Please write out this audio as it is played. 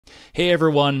Hey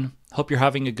everyone, hope you're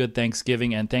having a good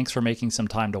Thanksgiving and thanks for making some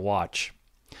time to watch.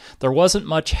 There wasn't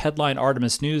much headline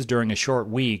Artemis news during a short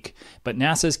week, but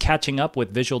NASA's catching up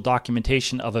with visual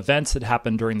documentation of events that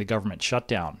happened during the government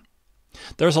shutdown.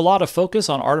 There's a lot of focus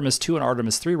on Artemis II and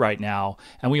Artemis III right now,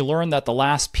 and we learned that the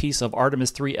last piece of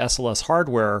Artemis III SLS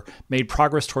hardware made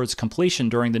progress towards completion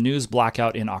during the news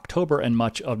blackout in October and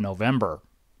much of November.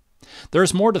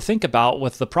 There's more to think about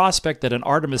with the prospect that an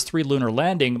Artemis III lunar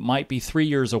landing might be 3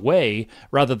 years away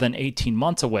rather than 18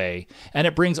 months away, and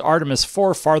it brings Artemis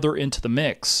IV farther into the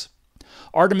mix.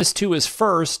 Artemis II is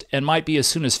first and might be as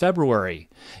soon as February.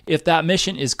 If that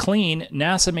mission is clean,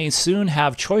 NASA may soon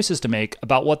have choices to make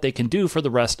about what they can do for the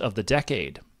rest of the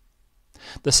decade.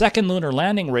 The second lunar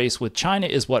landing race with China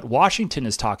is what Washington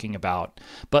is talking about,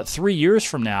 but 3 years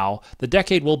from now, the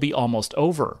decade will be almost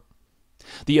over.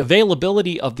 The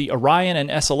availability of the Orion and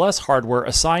SLS hardware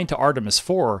assigned to Artemis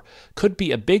IV could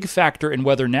be a big factor in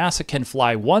whether NASA can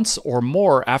fly once or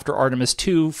more after Artemis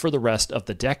II for the rest of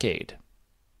the decade.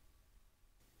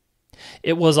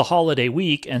 It was a holiday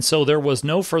week, and so there was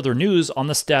no further news on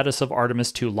the status of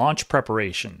Artemis II launch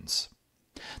preparations.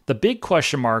 The big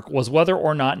question mark was whether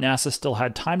or not NASA still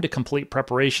had time to complete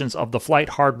preparations of the flight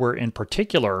hardware in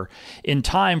particular in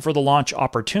time for the launch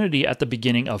opportunity at the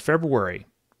beginning of February.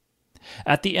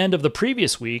 At the end of the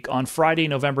previous week, on Friday,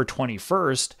 November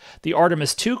 21st, the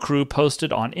Artemis II crew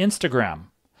posted on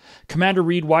Instagram. Commander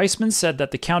Reed Weissman said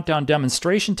that the countdown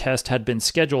demonstration test had been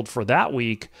scheduled for that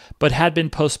week, but had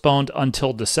been postponed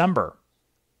until December.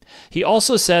 He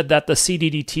also said that the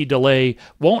CDDT delay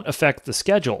won't affect the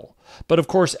schedule, but of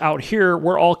course out here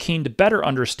we're all keen to better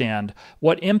understand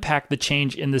what impact the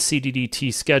change in the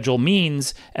CDDT schedule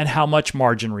means and how much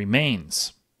margin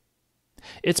remains.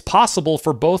 It's possible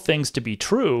for both things to be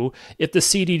true if the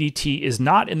CDDT is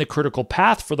not in the critical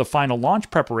path for the final launch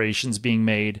preparations being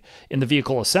made in the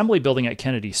Vehicle Assembly Building at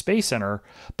Kennedy Space Center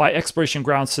by Exploration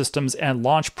Ground Systems and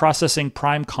Launch Processing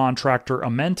Prime Contractor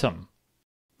Amentum.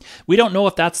 We don't know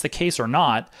if that's the case or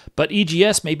not, but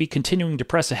EGS may be continuing to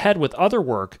press ahead with other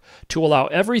work to allow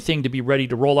everything to be ready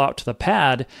to roll out to the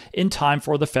pad in time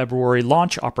for the February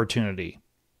launch opportunity.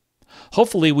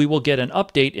 Hopefully we will get an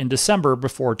update in December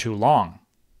before too long.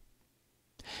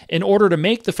 In order to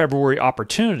make the February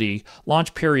opportunity,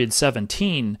 launch period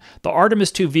 17, the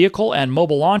Artemis II vehicle and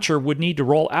mobile launcher would need to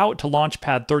roll out to Launch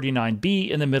Pad 39B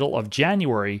in the middle of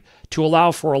January to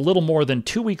allow for a little more than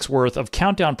 2 weeks' worth of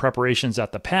countdown preparations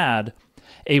at the pad,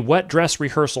 a wet dress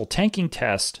rehearsal tanking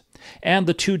test, and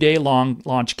the 2-day-long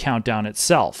launch countdown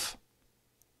itself.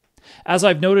 As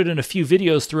I've noted in a few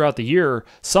videos throughout the year,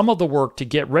 some of the work to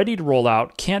get ready to roll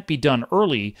out can't be done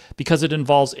early because it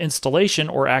involves installation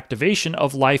or activation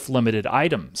of life-limited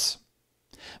items.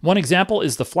 One example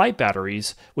is the flight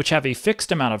batteries, which have a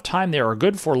fixed amount of time they are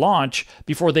good for launch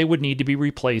before they would need to be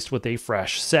replaced with a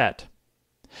fresh set.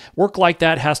 Work like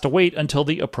that has to wait until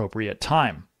the appropriate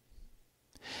time.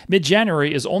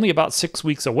 Mid-January is only about 6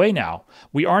 weeks away now.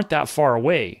 We aren't that far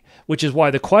away, which is why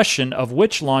the question of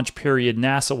which launch period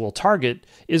NASA will target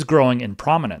is growing in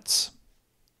prominence.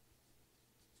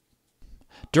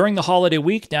 During the holiday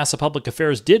week, NASA Public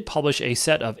Affairs did publish a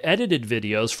set of edited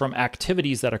videos from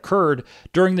activities that occurred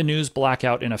during the news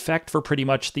blackout in effect for pretty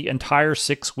much the entire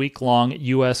 6-week-long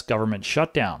U.S. government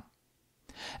shutdown.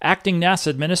 Acting NASA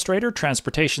Administrator,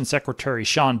 Transportation Secretary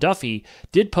Sean Duffy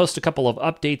did post a couple of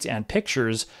updates and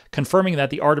pictures confirming that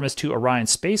the Artemis II Orion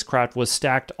spacecraft was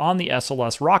stacked on the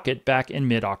SLS rocket back in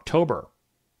mid-October.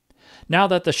 Now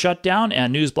that the shutdown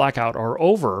and news blackout are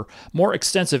over, more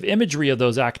extensive imagery of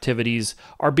those activities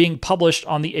are being published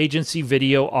on the agency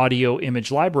Video Audio Image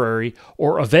Library,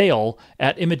 or AVAIL,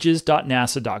 at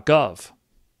images.nasa.gov.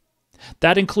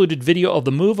 That included video of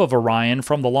the move of Orion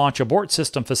from the Launch Abort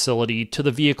System facility to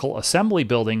the Vehicle Assembly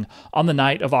Building on the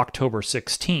night of October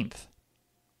 16th.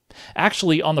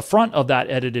 Actually, on the front of that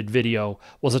edited video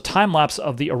was a time-lapse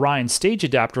of the Orion stage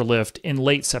adapter lift in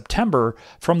late September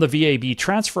from the VAB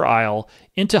transfer aisle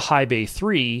into High Bay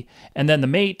 3, and then the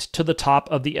mate to the top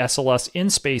of the SLS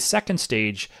in-space second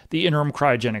stage, the Interim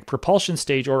Cryogenic Propulsion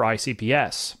Stage, or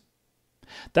ICPS.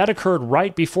 That occurred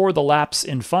right before the lapse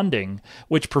in funding,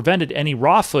 which prevented any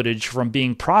raw footage from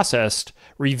being processed,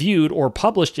 reviewed, or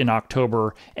published in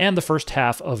October and the first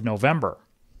half of November.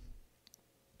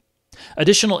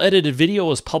 Additional edited video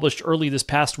was published early this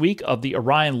past week of the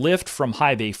Orion lift from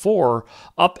High Bay 4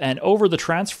 up and over the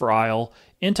transfer aisle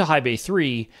into High Bay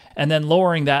 3, and then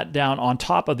lowering that down on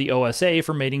top of the OSA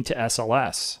for mating to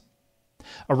SLS.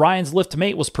 Orion's lift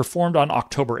mate was performed on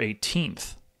October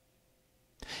 18th.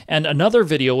 And another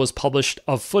video was published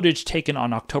of footage taken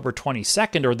on October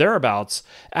 22nd or thereabouts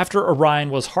after Orion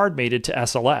was hard mated to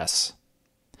SLS.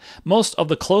 Most of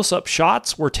the close-up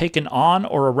shots were taken on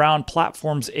or around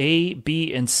platforms A,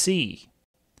 B, and C.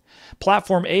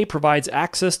 Platform A provides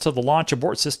access to the launch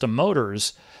abort system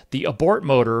motors, the abort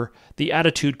motor, the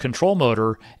attitude control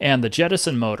motor, and the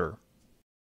jettison motor.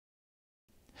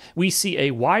 We see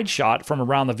a wide shot from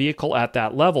around the vehicle at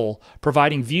that level,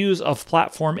 providing views of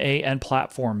Platform A and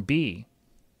Platform B.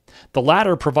 The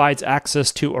latter provides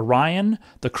access to Orion,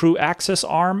 the crew access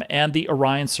arm, and the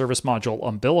Orion service module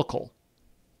umbilical.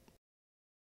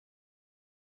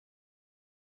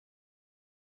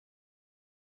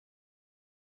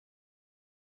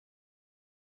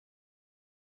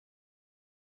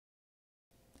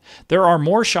 There are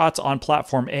more shots on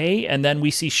Platform A, and then we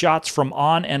see shots from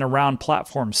on and around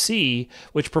Platform C,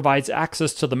 which provides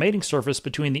access to the mating surface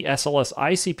between the SLS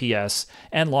ICPS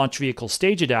and Launch Vehicle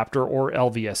Stage Adapter, or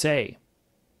LVSA.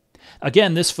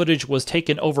 Again, this footage was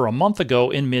taken over a month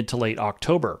ago in mid to late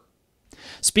October.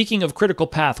 Speaking of critical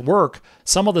path work,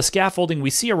 some of the scaffolding we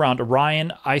see around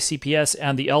Orion, ICPS,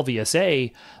 and the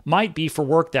LVSA might be for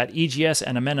work that EGS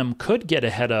and Amenum could get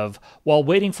ahead of while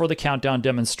waiting for the countdown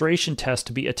demonstration test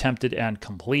to be attempted and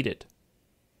completed.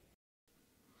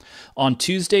 On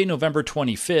Tuesday, November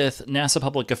 25th, NASA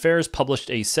Public Affairs published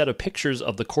a set of pictures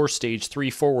of the Core Stage 3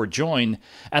 forward join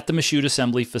at the Michoud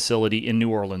Assembly Facility in New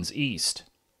Orleans East.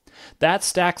 That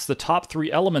stacks the top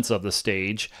three elements of the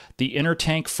stage, the inner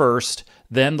tank first,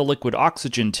 then the liquid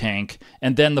oxygen tank,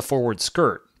 and then the forward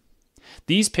skirt.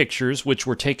 These pictures, which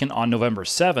were taken on November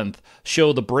 7th,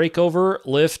 show the breakover,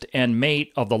 lift, and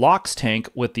mate of the LOX tank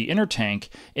with the inner tank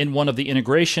in one of the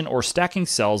integration or stacking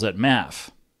cells at MAF.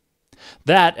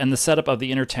 That, and the setup of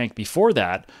the inner tank before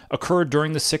that, occurred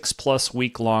during the 6+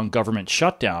 week-long government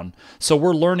shutdown, so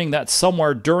we're learning that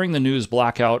somewhere during the news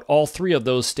blackout, all three of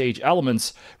those stage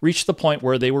elements reached the point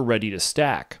where they were ready to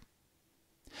stack.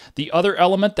 The other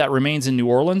element that remains in New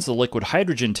Orleans, the liquid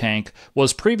hydrogen tank,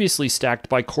 was previously stacked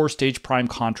by Core Stage prime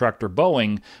contractor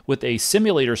Boeing with a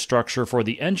simulator structure for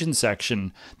the engine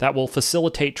section that will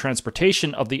facilitate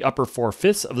transportation of the upper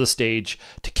 4/5 of the stage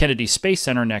to Kennedy Space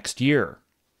Center next year.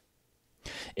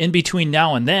 In between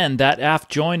now and then, that aft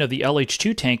join of the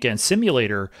LH2 tank and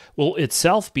simulator will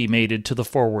itself be mated to the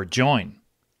forward join.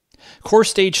 Core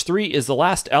Stage 3 is the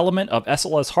last element of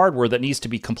SLS hardware that needs to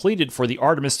be completed for the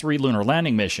Artemis III lunar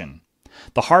landing mission.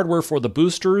 The hardware for the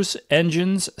boosters,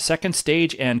 engines, second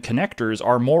stage, and connectors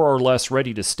are more or less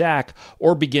ready to stack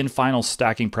or begin final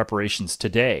stacking preparations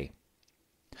today.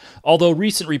 Although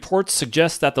recent reports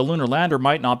suggest that the lunar lander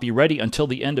might not be ready until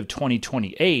the end of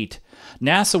 2028,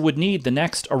 NASA would need the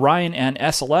next Orion and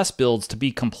SLS builds to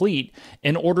be complete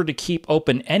in order to keep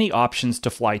open any options to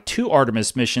fly 2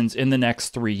 Artemis missions in the next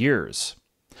 3 years.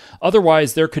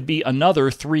 Otherwise, there could be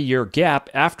another 3-year gap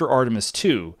after Artemis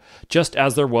II, just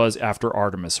as there was after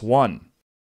Artemis I.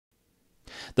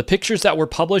 The pictures that were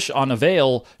published on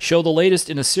Avail show the latest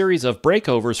in a series of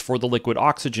breakovers for the liquid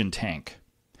oxygen tank.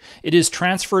 It is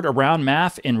transferred around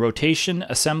MAF in rotation,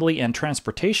 assembly, and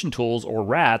transportation tools, or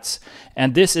RATs,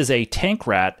 and this is a tank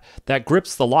rat that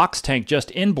grips the LOX tank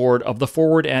just inboard of the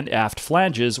forward and aft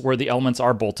flanges where the elements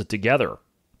are bolted together.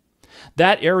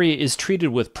 That area is treated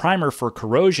with primer for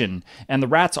corrosion, and the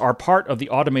rats are part of the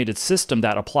automated system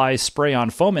that applies spray-on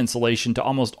foam insulation to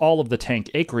almost all of the tank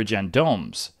acreage and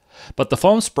domes. But the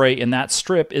foam spray in that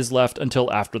strip is left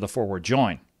until after the forward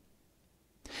join.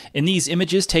 In these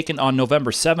images taken on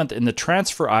November 7th in the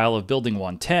transfer aisle of Building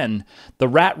 110, the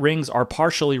rat rings are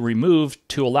partially removed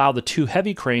to allow the 2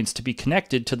 heavy cranes to be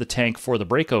connected to the tank for the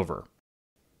breakover.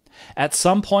 At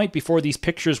some point before these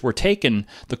pictures were taken,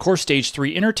 the Core Stage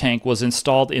 3 inner tank was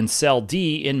installed in Cell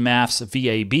D in MAF's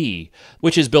VAB,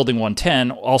 which is Building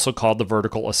 110, also called the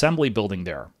Vertical Assembly Building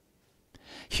there.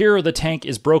 Here, the tank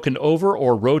is broken over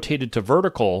or rotated to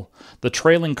vertical, the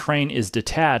trailing crane is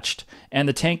detached, and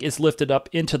the tank is lifted up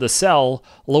into the cell,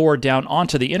 lowered down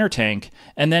onto the inner tank,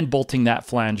 and then bolting that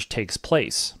flange takes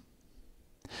place.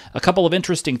 A couple of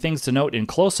interesting things to note in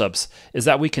close-ups is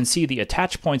that we can see the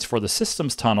attach points for the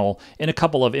systems tunnel in a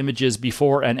couple of images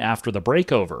before and after the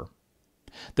breakover.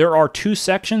 There are 2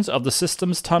 sections of the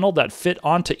systems tunnel that fit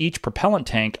onto each propellant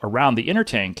tank around the inner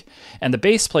tank, and the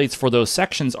base plates for those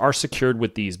sections are secured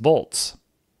with these bolts.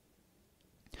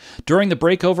 During the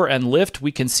breakover and lift,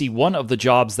 we can see one of the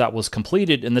jobs that was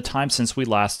completed in the time since we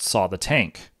last saw the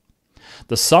tank.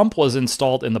 The sump was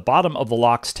installed in the bottom of the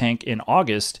LOX tank in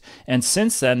August, and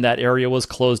since then that area was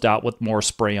closed out with more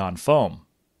spray-on foam.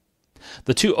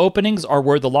 The 2 openings are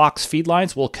where the LOX feed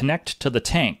lines will connect to the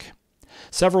tank.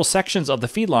 Several sections of the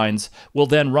feed lines will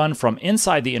then run from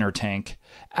inside the inner tank,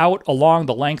 out along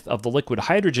the length of the liquid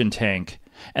hydrogen tank,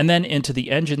 and then into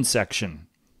the engine section.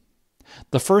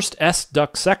 The first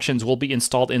S-duct sections will be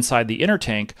installed inside the inner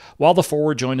tank, while the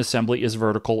forward joint assembly is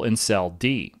vertical in cell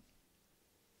D.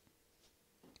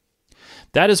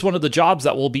 That is one of the jobs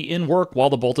that will be in work while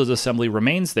the bolted assembly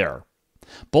remains there.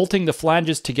 Bolting the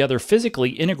flanges together physically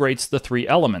integrates the three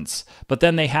elements, but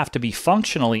then they have to be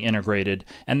functionally integrated,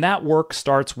 and that work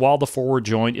starts while the forward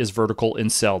joint is vertical in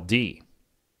cell D.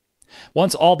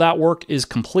 Once all that work is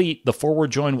complete, the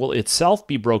forward joint will itself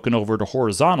be broken over to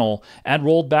horizontal and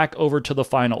rolled back over to the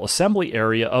final assembly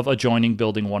area of adjoining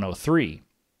Building 103.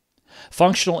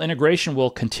 Functional integration will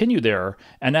continue there,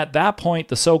 and at that point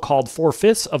the so-called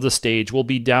 4/5 of the stage will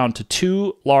be down to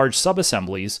two large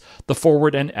subassemblies, the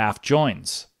forward and aft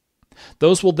joins.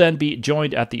 Those will then be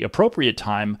joined at the appropriate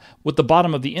time, with the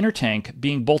bottom of the inner tank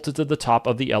being bolted to the top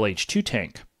of the LH2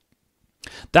 tank.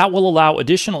 That will allow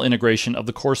additional integration of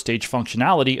the core stage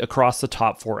functionality across the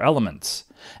top four elements.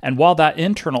 And while that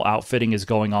internal outfitting is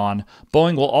going on,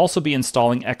 Boeing will also be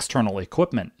installing external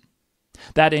equipment.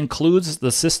 That includes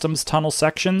the system's tunnel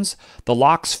sections, the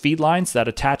LOX feed lines that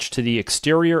attach to the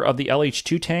exterior of the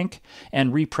LH2 tank,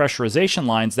 and repressurization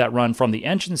lines that run from the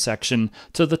engine section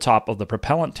to the top of the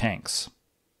propellant tanks.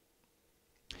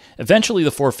 Eventually,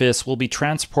 the 4/5 will be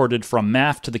transported from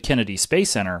MAF to the Kennedy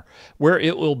Space Center, where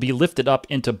it will be lifted up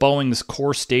into Boeing's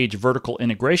Core Stage Vertical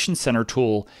Integration Center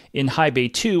tool in High Bay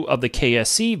 2 of the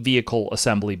KSC Vehicle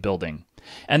Assembly Building,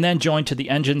 and then joined to the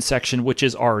engine section, which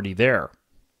is already there.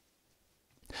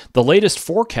 The latest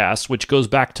forecast, which goes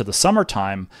back to the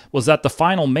summertime, was that the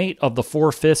final mate of the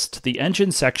 4/5 to the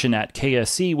engine section at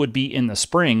KSC would be in the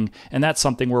spring, and that's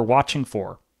something we're watching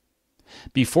for.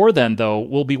 Before then, though,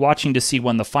 we'll be watching to see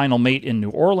when the final mate in New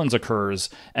Orleans occurs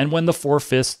and when the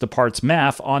 4/5 departs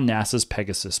MAF on NASA's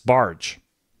Pegasus barge.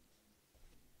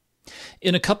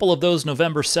 In a couple of those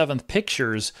November 7th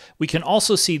pictures, we can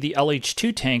also see the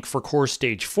LH2 tank for Core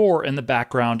Stage 4 in the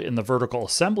background in the Vertical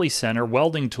Assembly Center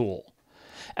welding tool.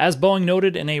 As Boeing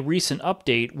noted in a recent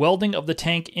update, welding of the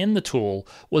tank in the tool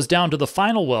was down to the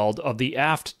final weld of the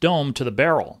aft dome to the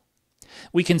barrel.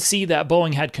 We can see that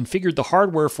Boeing had configured the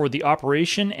hardware for the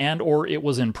operation and/or it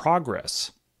was in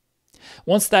progress.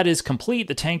 Once that is complete,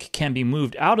 the tank can be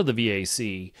moved out of the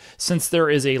VAC, since there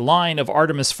is a line of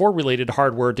Artemis IV related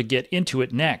hardware to get into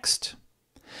it next.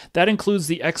 That includes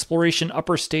the Exploration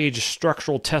Upper Stage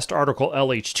Structural Test Article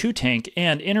LH2 tank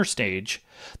and Inner Stage,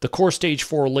 the Core Stage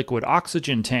 4 Liquid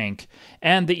Oxygen tank,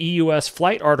 and the EUS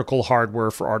Flight Article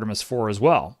hardware for Artemis IV as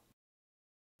well.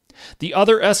 The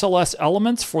other SLS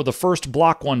elements for the first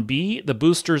Block 1B, the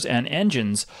boosters and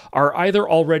engines, are either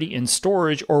already in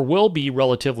storage or will be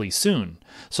relatively soon,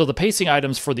 so the pacing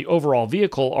items for the overall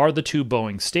vehicle are the two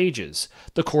Boeing stages,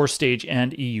 the Core Stage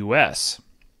and EUS.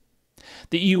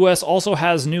 The EUS also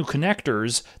has new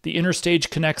connectors. The inner stage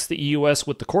connects the EUS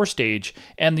with the core stage,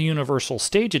 and the universal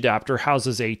stage adapter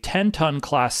houses a 10-ton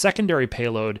class secondary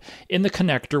payload in the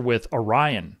connector with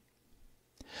Orion.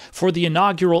 For the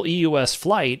inaugural EUS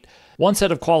flight, one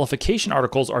set of qualification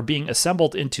articles are being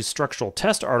assembled into structural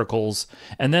test articles,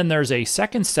 and then there's a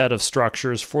second set of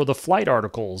structures for the flight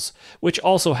articles, which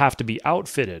also have to be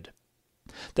outfitted.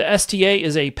 The STA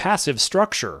is a passive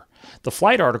structure. The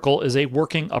flight article is a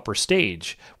working upper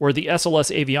stage, where the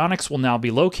SLS avionics will now be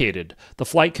located, the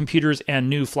flight computers and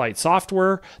new flight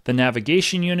software, the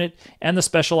navigation unit, and the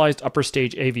specialized upper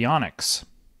stage avionics.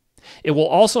 It will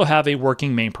also have a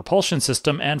working main propulsion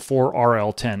system and 4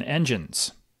 RL-10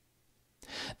 engines.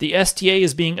 The STA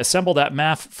is being assembled at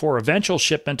MAF for eventual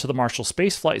shipment to the Marshall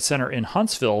Space Flight Center in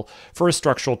Huntsville for a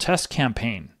structural test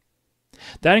campaign.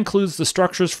 That includes the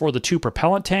structures for the two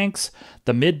propellant tanks,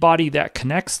 the mid-body that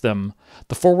connects them,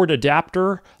 the forward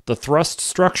adapter, the thrust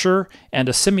structure, and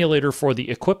a simulator for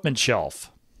the equipment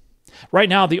shelf. Right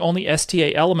now, the only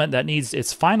STA element that needs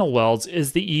its final welds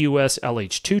is the EUS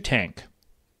LH2 tank.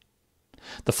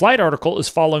 The flight article is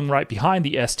following right behind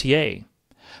the STA.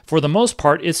 For the most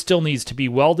part, it still needs to be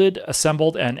welded,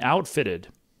 assembled, and outfitted.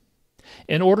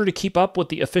 In order to keep up with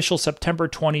the official September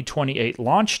 2028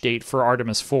 launch date for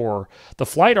Artemis IV, the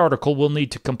flight article will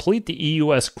need to complete the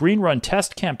EUS Green Run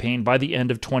test campaign by the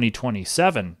end of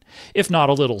 2027, if not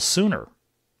a little sooner.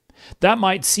 That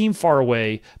might seem far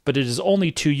away, but it is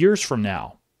only 2 years from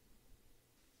now.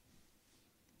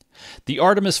 The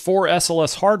Artemis IV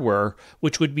SLS hardware,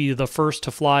 which would be the first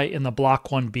to fly in the Block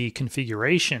 1B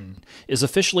configuration, is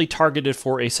officially targeted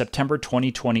for a September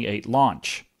 2028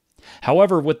 launch.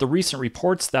 However, with the recent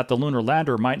reports that the lunar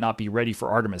lander might not be ready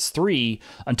for Artemis III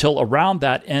until around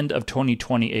that end of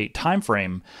 2028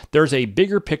 timeframe, there's a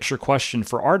bigger picture question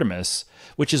for Artemis,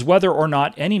 which is whether or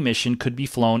not any mission could be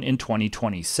flown in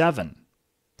 2027.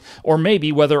 Or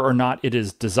maybe whether or not it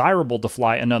is desirable to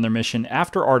fly another mission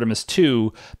after Artemis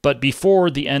II, but before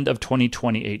the end of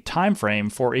 2028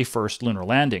 timeframe for a first lunar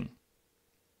landing.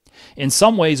 In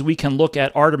some ways, we can look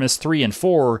at Artemis III and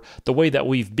IV the way that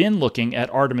we've been looking at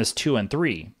Artemis II and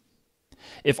III.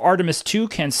 If Artemis II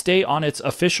can stay on its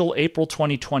official April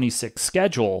 2026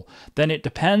 schedule, then it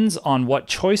depends on what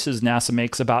choices NASA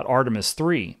makes about Artemis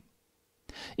III.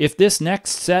 If this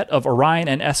next set of Orion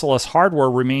and SLS hardware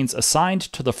remains assigned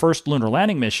to the first lunar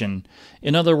landing mission,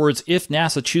 in other words, if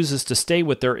NASA chooses to stay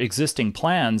with their existing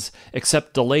plans,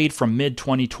 except delayed from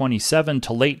mid-2027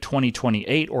 to late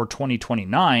 2028 or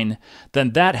 2029,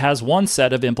 then that has one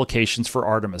set of implications for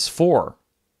Artemis IV.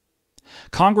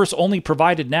 Congress only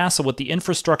provided NASA with the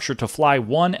infrastructure to fly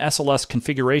one SLS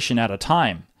configuration at a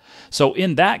time. So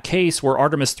in that case where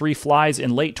Artemis III flies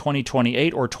in late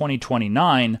 2028 or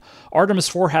 2029,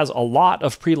 Artemis IV has a lot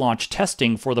of pre-launch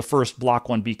testing for the first Block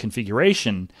 1B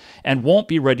configuration and won't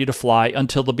be ready to fly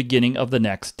until the beginning of the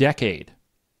next decade.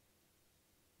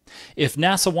 If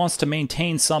NASA wants to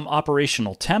maintain some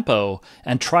operational tempo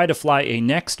and try to fly a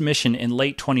next mission in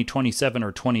late 2027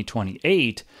 or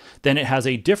 2028, then it has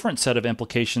a different set of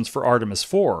implications for Artemis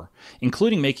IV,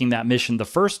 including making that mission the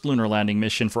first lunar landing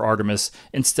mission for Artemis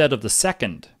instead of the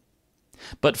second.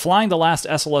 But flying the last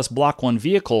SLS Block 1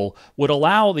 vehicle would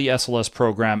allow the SLS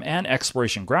program and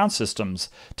Exploration Ground Systems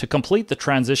to complete the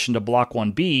transition to Block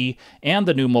 1B and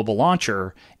the new mobile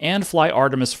launcher, and fly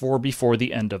Artemis IV before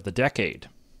the end of the decade.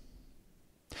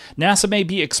 NASA may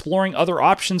be exploring other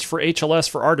options for HLS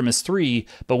for Artemis III,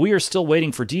 but we are still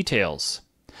waiting for details.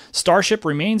 Starship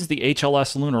remains the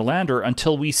HLS lunar lander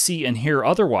until we see and hear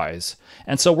otherwise,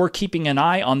 and so we're keeping an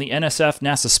eye on the NSF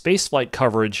NASA spaceflight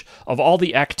coverage of all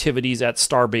the activities at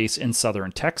Starbase in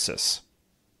southern Texas.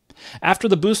 After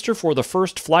the booster for the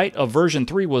first flight of version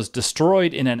 3 was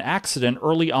destroyed in an accident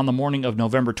early on the morning of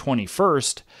November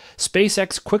 21st,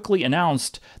 SpaceX quickly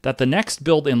announced that the next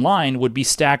build in line would be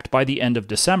stacked by the end of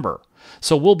December,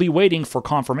 so we'll be waiting for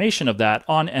confirmation of that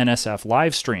on NSF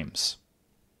live streams.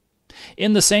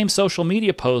 In the same social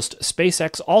media post,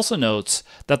 SpaceX also notes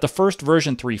that the first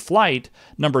version 3 flight,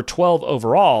 number 12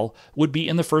 overall, would be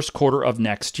in the first quarter of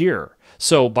next year,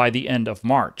 so by the end of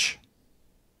March.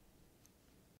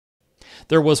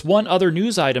 There was one other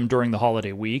news item during the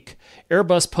holiday week.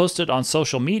 Airbus posted on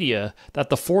social media that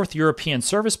the 4th European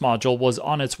service module was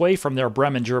on its way from their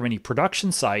Bremen, Germany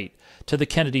production site to the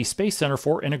Kennedy Space Center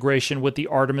for integration with the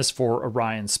Artemis IV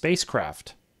Orion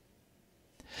spacecraft.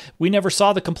 We never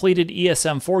saw the completed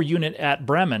ESM-4 unit at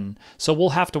Bremen, so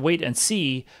we'll have to wait and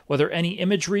see whether any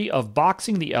imagery of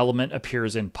boxing the element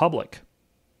appears in public.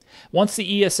 Once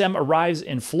the ESM arrives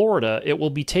in Florida, it will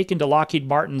be taken to Lockheed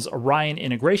Martin's Orion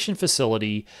integration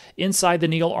facility inside the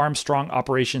Neil Armstrong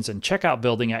Operations and Checkout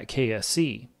building at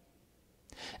KSC.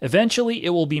 Eventually,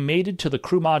 it will be mated to the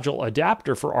crew module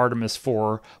adapter for Artemis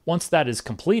IV once that is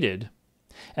completed,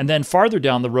 and then farther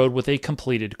down the road with a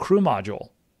completed crew module.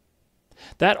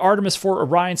 That Artemis IV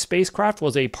Orion spacecraft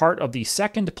was a part of the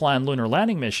second planned lunar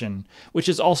landing mission, which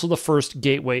is also the first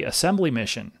Gateway assembly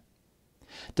mission.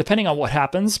 Depending on what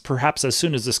happens, perhaps as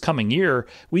soon as this coming year,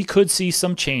 we could see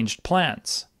some changed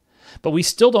plans. But we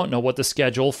still don't know what the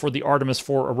schedule for the Artemis IV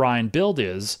Orion build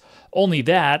is, only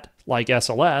that, like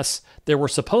SLS, they were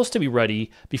supposed to be ready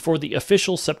before the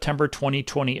official September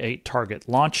 2028 target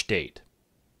launch date.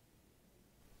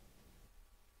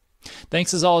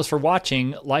 Thanks as always for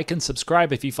watching. Like and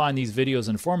subscribe if you find these videos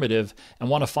informative and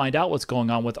want to find out what's going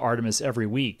on with Artemis every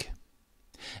week.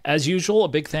 As usual, a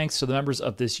big thanks to the members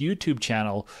of this YouTube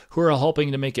channel who are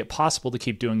helping to make it possible to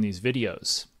keep doing these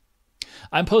videos.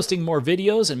 I'm posting more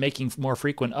videos and making more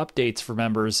frequent updates for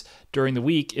members during the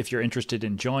week if you're interested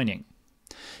in joining.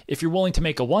 If you're willing to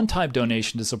make a one-time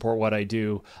donation to support what I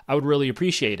do, I would really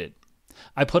appreciate it.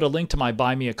 I put a link to my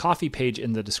Buy Me a Coffee page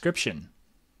in the description.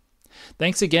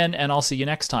 Thanks again, and I'll see you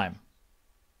next time.